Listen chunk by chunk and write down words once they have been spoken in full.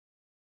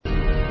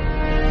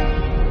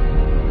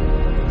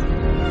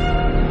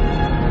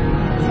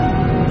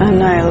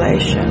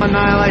Annihilation.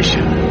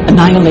 Annihilation.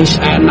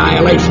 Annihilation.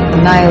 Annihilation.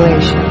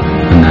 Annihilation.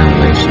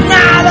 Annihilation.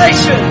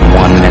 Annihilation!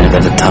 1 minute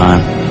at a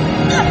time.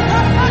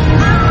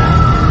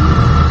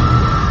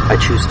 I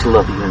choose to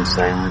love you in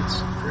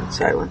silence, for in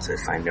silence I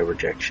find no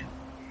rejection.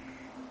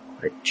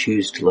 I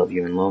choose to love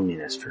you in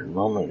loneliness, for in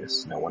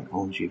loneliness no one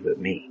owns you but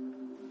me.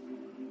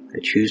 I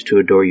choose to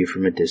adore you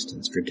from a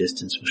distance, for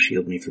distance will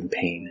shield me from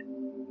pain.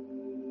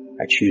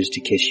 I choose to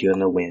kiss you in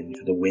the wind,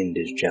 for the wind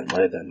is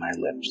gentler than my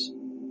lips.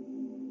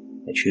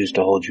 I choose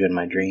to hold you in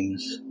my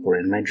dreams, for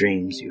in my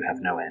dreams you have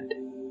no end.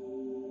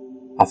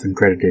 Often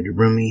credited to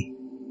Rumi,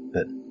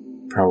 but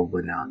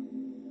probably not.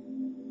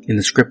 In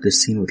the script,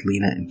 this scene with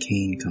Lena and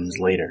Kane comes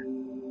later,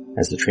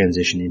 as the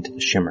transition into the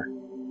shimmer,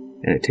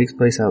 and it takes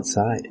place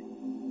outside.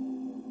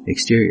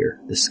 Exterior,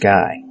 the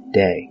sky,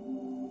 day,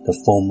 the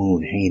full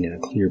moon hanging in a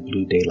clear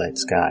blue daylight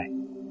sky.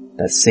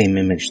 That same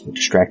image that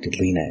distracted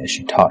Lena as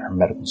she taught her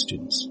medical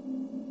students.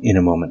 In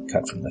a moment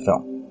cut from the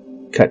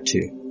film. Cut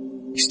to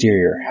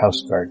exterior,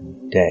 house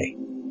garden, day.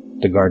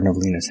 The garden of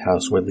Lena's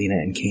house where Lena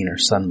and Kane are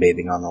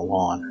sunbathing on the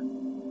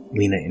lawn.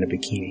 Lena in a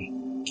bikini,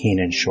 Kane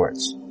in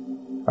shorts.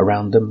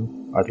 Around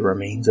them are the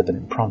remains of an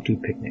impromptu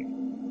picnic.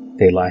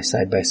 They lie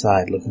side by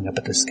side looking up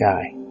at the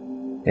sky.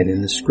 And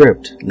in the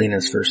script,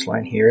 Lena's first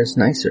line here is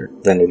nicer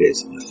than it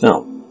is in the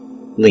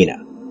film.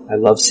 Lena, I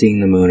love seeing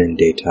the moon in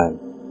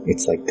daytime.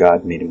 It's like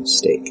God made a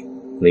mistake,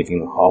 leaving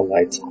the hall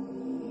lights on.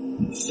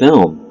 In the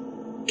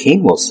film,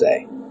 Kane will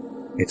say,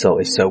 it's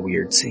always so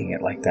weird seeing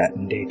it like that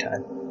in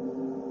daytime,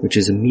 which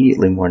is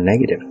immediately more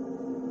negative.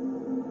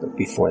 But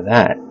before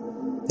that,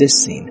 this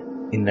scene,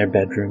 in their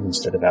bedroom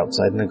instead of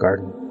outside in the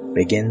garden,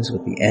 begins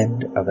with the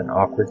end of an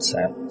awkward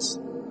silence.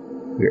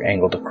 We are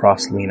angled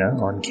across Lena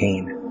on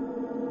Kane.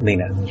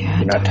 Lena,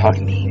 you're not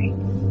talking to me.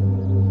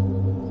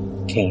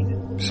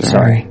 Kane,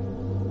 sorry.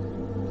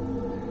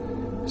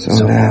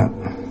 Zoned out.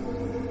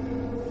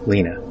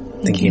 Lena,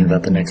 thinking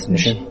about the next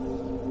mission?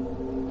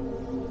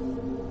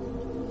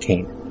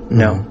 Kane,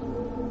 no.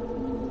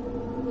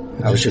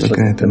 I was just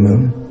looking at the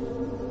moon.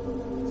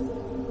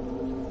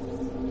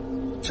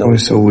 It's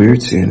always so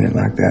weird seeing it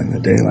like that in the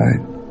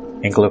daylight.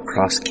 Angle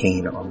across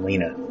Kane on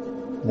Lena.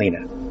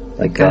 Lena,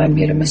 like God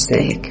made a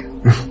mistake.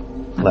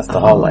 Left the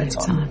hall lights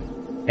on.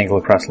 Angle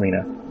across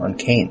Lena on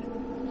Kane.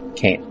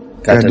 Kane,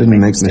 God didn't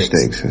make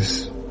mistakes.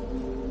 It's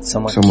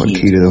somewhat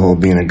key to the whole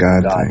being a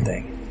God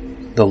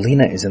thing. Though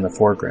Lena is in the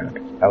foreground,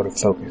 out of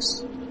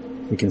focus,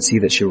 we can see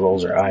that she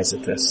rolls her eyes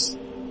at this.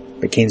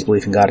 But Kane's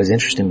belief in God is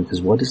interesting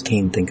because what does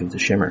Kane think of the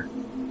shimmer?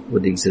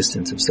 Would the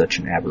existence of such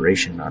an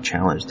aberration not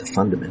challenge the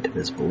fundament of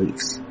his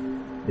beliefs?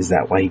 Is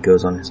that why he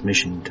goes on his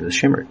mission to the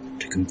shimmer,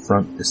 to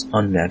confront this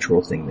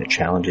unnatural thing that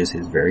challenges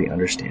his very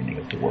understanding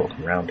of the world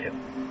around him?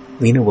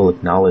 Lena will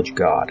acknowledge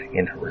God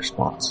in her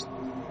response,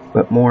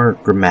 but more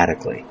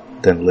grammatically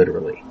than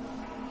literally.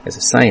 As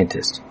a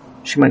scientist,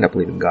 she might not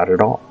believe in God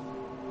at all,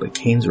 but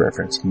Kane's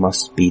reference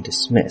must be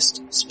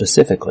dismissed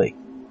specifically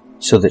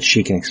so that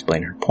she can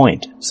explain her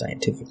point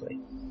scientifically.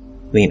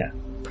 Lena,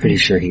 pretty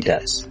sure he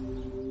does.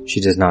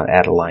 She does not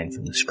add a line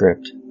from the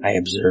script. I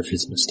observe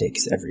his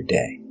mistakes every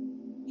day.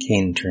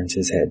 Kane turns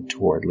his head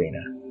toward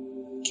Lena.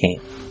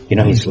 Kane, you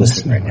know he's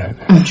listening right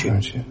now,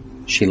 don't you?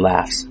 She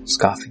laughs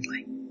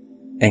scoffingly.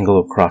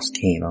 Angle across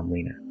Kane on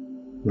Lena.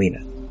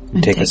 Lena,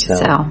 take a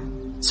cell.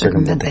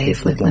 Circumvent the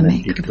Hayflick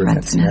limit to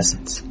prevent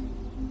senescence.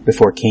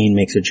 Before Kane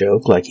makes a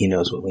joke like he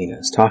knows what Lena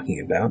is talking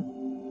about,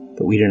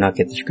 but we do not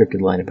get the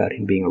scripted line about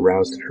him being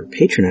aroused at her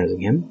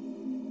patronizing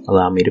him.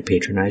 Allow me to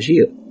patronize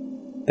you.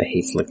 The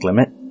Hayflick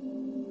limit,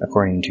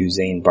 according to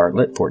Zane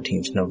Bartlett,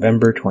 14th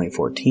November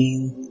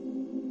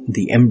 2014,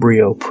 the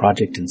Embryo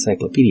Project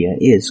Encyclopedia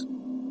is,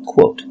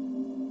 quote,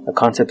 a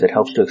concept that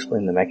helps to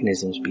explain the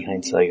mechanisms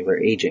behind cellular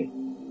aging.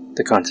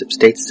 The concept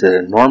states that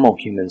a normal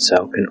human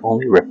cell can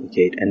only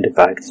replicate and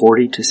divide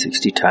 40 to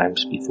 60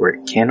 times before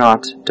it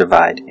cannot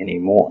divide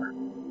anymore,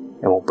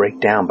 and will break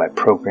down by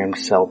programmed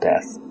cell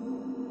death,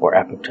 or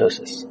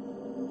apoptosis.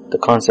 The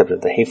concept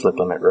of the Hayflick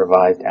limit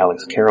revived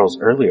Alex Carroll's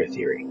earlier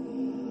theory,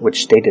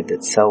 which stated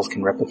that cells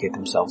can replicate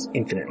themselves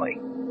infinitely.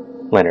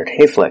 Leonard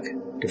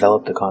Hayflick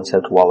developed the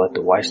concept while at the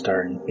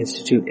Wistar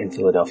Institute in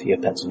Philadelphia,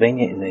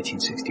 Pennsylvania in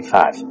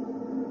 1965.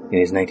 In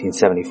his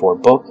 1974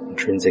 book,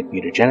 Intrinsic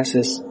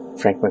Mutagenesis,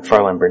 Frank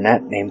McFarlane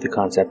Burnett named the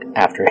concept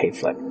after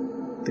Hayflick.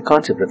 The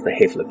concept of the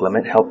Hayflick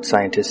limit helped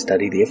scientists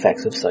study the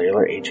effects of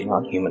cellular aging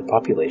on human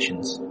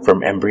populations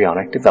from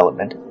embryonic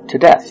development to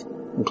death,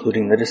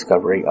 including the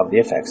discovery of the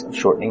effects of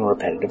shortening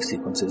repetitive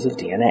sequences of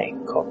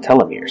DNA, called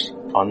telomeres,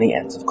 on the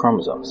ends of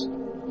chromosomes.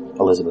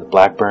 Elizabeth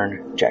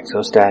Blackburn, Jack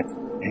Szostak,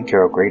 and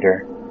Carol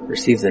Grader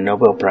received the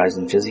Nobel Prize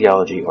in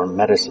Physiology or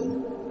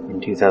Medicine in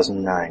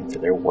 2009 for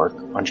their work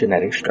on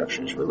genetic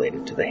structures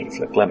related to the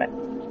Hayflick limit.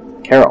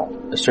 Carroll,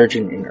 a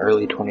surgeon in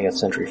early 20th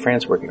century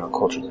France working on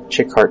cultures of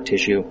chick heart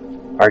tissue,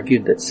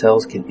 argued that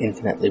cells can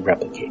infinitely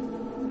replicate.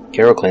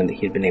 Carroll claimed that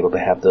he had been able to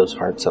have those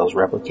heart cells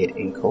replicate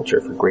in culture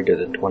for greater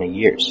than 20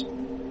 years.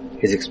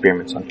 His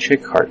experiments on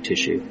chick heart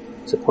tissue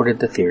supported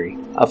the theory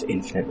of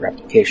infinite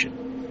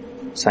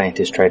replication.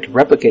 Scientists tried to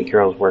replicate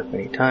Carroll's work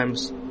many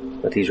times,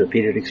 but these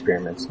repeated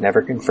experiments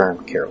never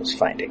confirmed Carroll's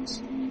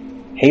findings.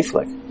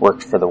 Hayflick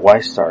worked for the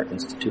Weisstar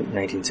Institute in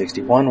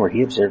 1961, where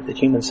he observed that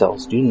human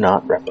cells do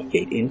not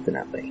replicate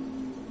infinitely.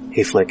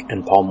 Hayflick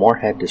and Paul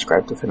Moorhead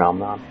described the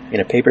phenomenon in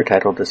a paper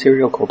titled The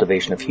Serial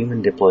Cultivation of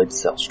Human Diploid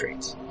Cell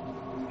Strains.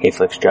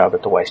 Hayflick's job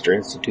at the Weisstar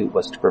Institute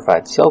was to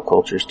provide cell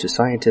cultures to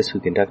scientists who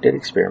conducted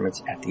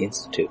experiments at the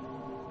institute.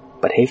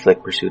 But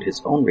Hayflick pursued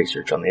his own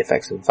research on the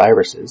effects of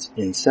viruses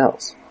in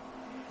cells.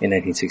 In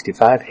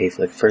 1965,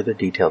 Hayflick further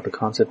detailed the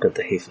concept of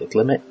the Hayflick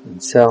limit in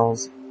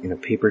cells in a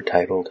paper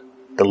titled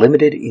The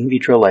Limited In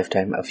Vitro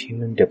Lifetime of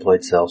Human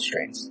Diploid Cell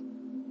Strains.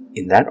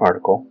 In that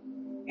article,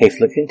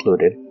 Hayflick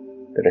concluded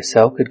that a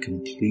cell could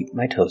complete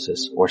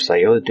mitosis or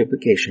cellular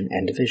duplication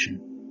and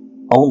division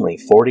only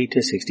 40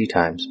 to 60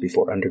 times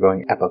before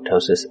undergoing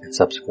apoptosis and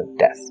subsequent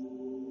death.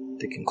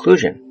 The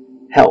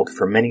conclusion held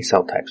for many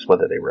cell types,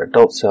 whether they were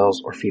adult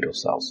cells or fetal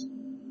cells.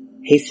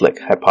 Hayflick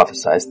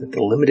hypothesized that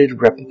the limited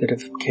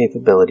replicative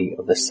capability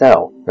of the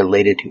cell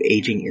related to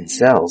aging in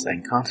cells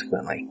and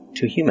consequently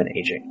to human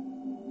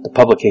aging. The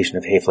publication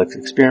of Hayflick's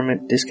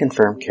experiment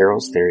disconfirmed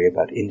Carroll's theory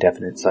about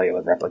indefinite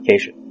cellular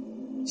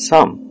replication.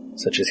 Some,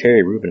 such as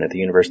Harry Rubin at the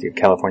University of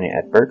California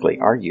at Berkeley,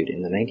 argued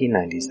in the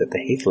 1990s that the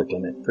Hayflick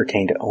limit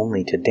pertained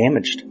only to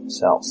damaged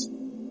cells.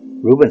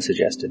 Rubin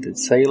suggested that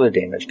cellular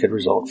damage could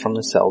result from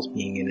the cells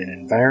being in an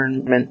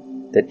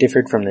environment that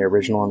differed from their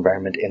original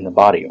environment in the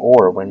body,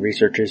 or when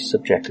researchers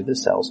subjected the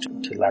cells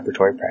to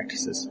laboratory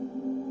practices.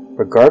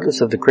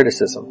 Regardless of the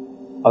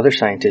criticism, other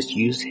scientists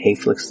used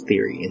Hayflick's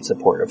theory in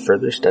support of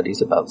further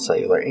studies about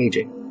cellular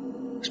aging,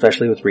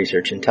 especially with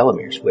research in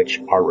telomeres,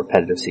 which are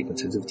repetitive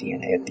sequences of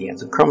DNA at the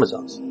ends of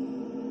chromosomes.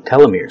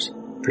 Telomeres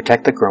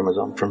protect the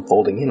chromosome from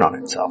folding in on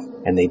itself,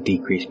 and they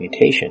decrease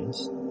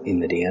mutations in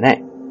the DNA.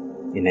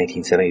 In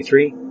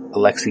 1973,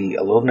 Alexei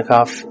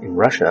Olovnikov in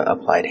Russia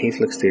applied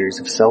Hayflick's theories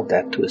of cell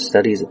death to his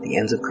studies at the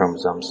ends of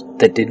chromosomes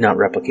that did not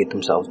replicate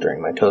themselves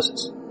during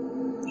mitosis.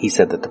 He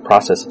said that the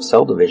process of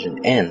cell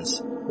division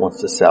ends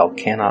once the cell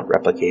cannot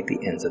replicate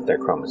the ends of their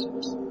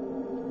chromosomes.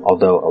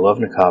 Although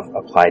Olovnikov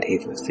applied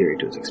Hayflick's theory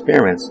to his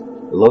experiments,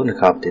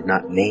 Olovnikov did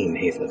not name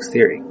Hayflick's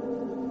theory.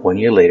 1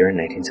 year later, in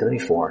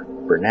 1974,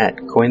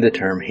 Burnett coined the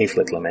term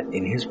Hayflick limit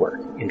in his work,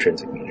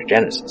 Intrinsic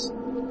Mutagenesis.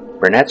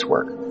 Burnett's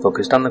work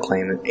focused on the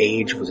claim that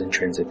age was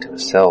intrinsic to the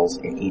cells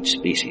in each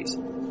species,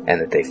 and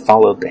that they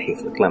followed the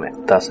Hayflick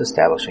limit, thus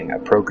establishing a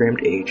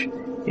programmed age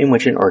in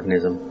which an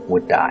organism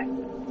would die.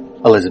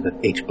 Elizabeth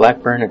H.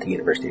 Blackburn at the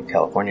University of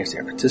California,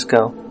 San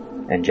Francisco,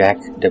 and Jack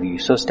W.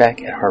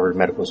 Sostak at Harvard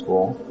Medical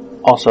School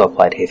also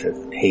applied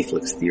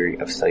Hayflick's theory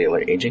of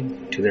cellular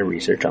aging to their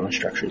research on the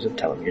structures of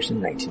telomeres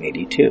in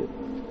 1982,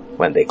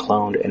 when they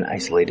cloned and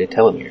isolated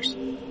telomeres.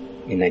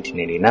 In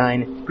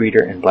 1989,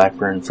 Breeder and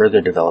Blackburn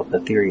further developed the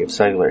theory of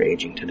cellular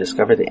aging to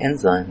discover the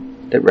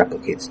enzyme that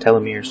replicates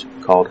telomeres,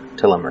 called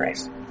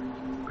telomerase.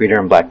 Breeder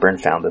and Blackburn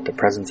found that the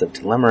presence of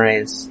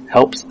telomerase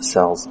helps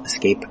cells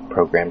escape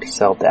programmed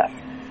cell death.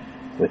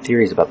 With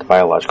theories about the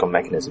biological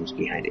mechanisms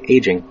behind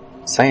aging,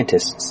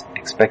 scientists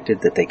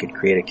expected that they could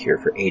create a cure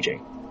for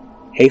aging.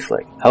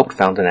 Hayflick helped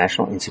found the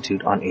National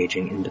Institute on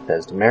Aging in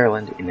Bethesda,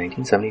 Maryland in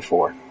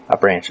 1974, a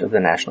branch of the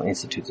National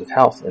Institutes of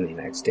Health in the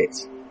United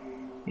States.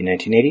 In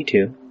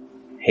 1982,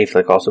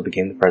 Hayflick also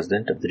became the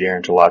president of the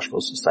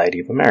Gerontological Society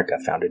of America,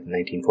 founded in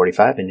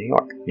 1945 in New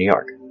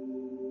York.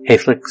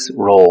 Hayflick's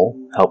role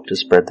helped to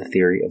spread the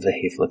theory of the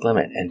Hayflick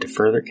limit and to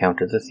further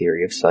counter the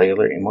theory of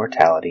cellular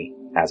immortality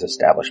as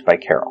established by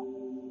Carroll.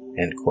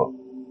 End quote.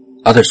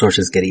 Other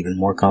sources get even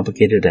more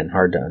complicated and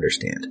hard to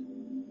understand.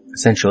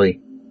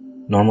 Essentially,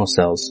 normal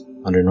cells,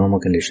 under normal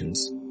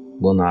conditions,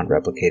 will not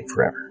replicate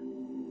forever.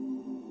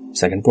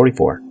 Second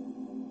 44,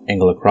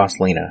 angle across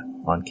Lena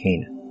on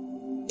Cain.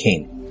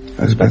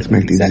 I was about to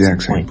make the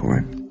exact same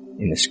point.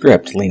 In the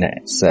script, Lena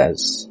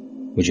says,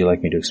 "Would you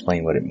like me to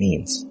explain what it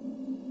means?"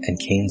 And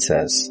Cain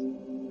says,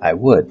 "I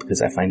would,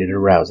 because I find it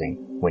arousing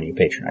when you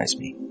patronize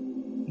me."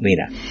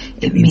 Lena,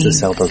 it means the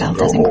cell doesn't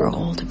grow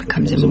old, it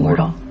becomes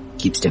immortal,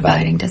 keeps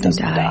dividing, doesn't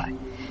die.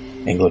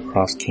 Angle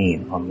across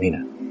Cain on Lena.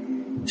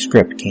 In the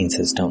script, Cain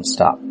says, "Don't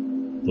stop."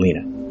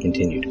 Lena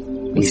continued,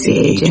 "We see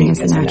aging as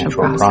a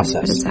natural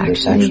process, but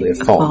it's actually a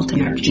fault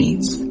in our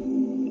genes."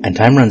 And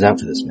time runs out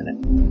for this minute.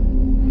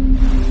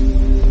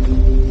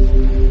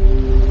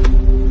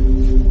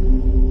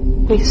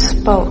 We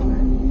spoke.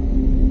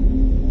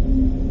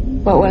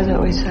 What was it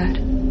we said?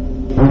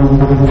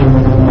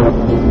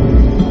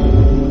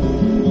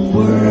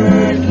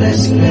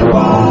 Wordlessly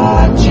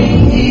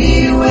watching,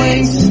 he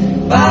waits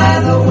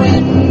by the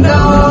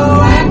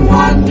window and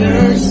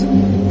wonders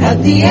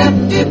at the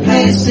empty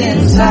place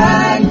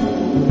inside.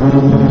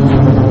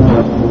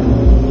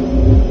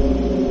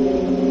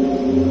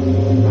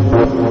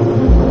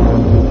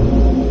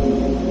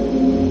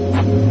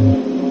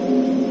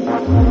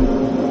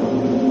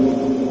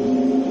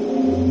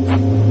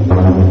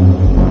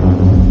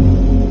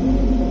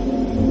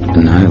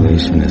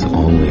 Annihilation is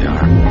all we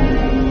are.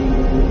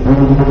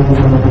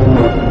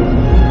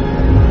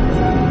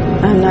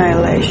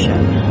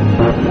 Annihilation.